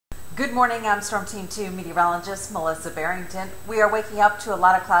Good morning, I'm Storm Team 2 meteorologist Melissa Barrington. We are waking up to a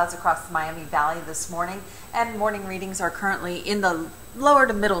lot of clouds across the Miami Valley this morning, and morning readings are currently in the lower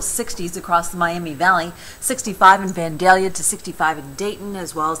to middle 60s across the Miami Valley, 65 in Vandalia to 65 in Dayton,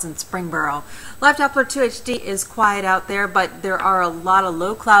 as well as in Springboro. Live Doppler 2HD is quiet out there, but there are a lot of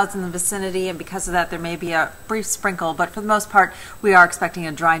low clouds in the vicinity, and because of that there may be a brief sprinkle, but for the most part we are expecting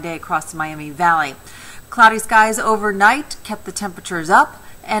a dry day across the Miami Valley. Cloudy skies overnight kept the temperatures up,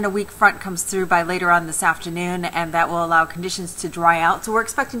 and a weak front comes through by later on this afternoon, and that will allow conditions to dry out. So we're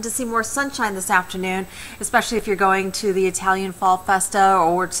expecting to see more sunshine this afternoon, especially if you're going to the Italian Fall Festa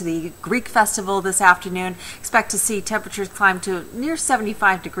or to the Greek Festival this afternoon. Expect to see temperatures climb to near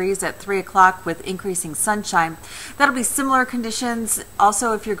 75 degrees at 3 o'clock with increasing sunshine. That'll be similar conditions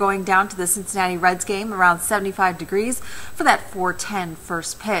also if you're going down to the Cincinnati Reds game, around 75 degrees for that 4:10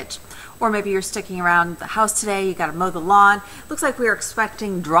 first pitch. Or maybe you're sticking around the house today, you got to mow the lawn. Looks like we are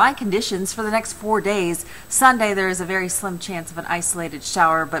expecting dry conditions for the next 4 days. Sunday there is a very slim chance of an isolated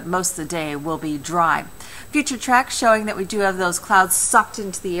shower, but most of the day will be dry. Future tracks showing that we do have those clouds sucked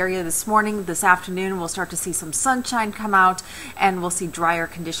into the area this morning. This afternoon we'll start to see some sunshine come out, and we'll see drier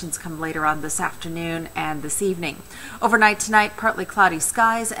conditions come later on this afternoon and this evening. Overnight tonight, partly cloudy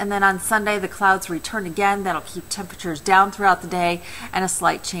skies, and then on Sunday the clouds return again. That'll keep temperatures down throughout the day and a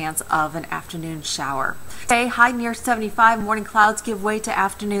slight chance of an afternoon shower. Today, high near 75, morning clouds give way to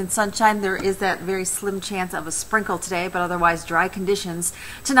afternoon sunshine. There is that very slim chance of a sprinkle today, but otherwise dry conditions.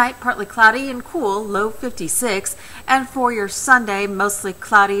 Tonight, partly cloudy and cool, low 56. And for your Sunday, mostly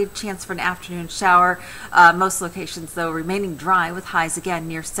cloudy, chance for an afternoon shower. Most locations, though, remaining dry with highs again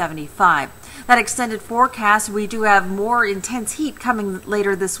near 75. That extended forecast, we do have more intense heat coming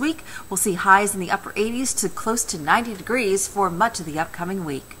later this week. We'll see highs in the upper 80s to close to 90 degrees for much of the upcoming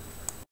week.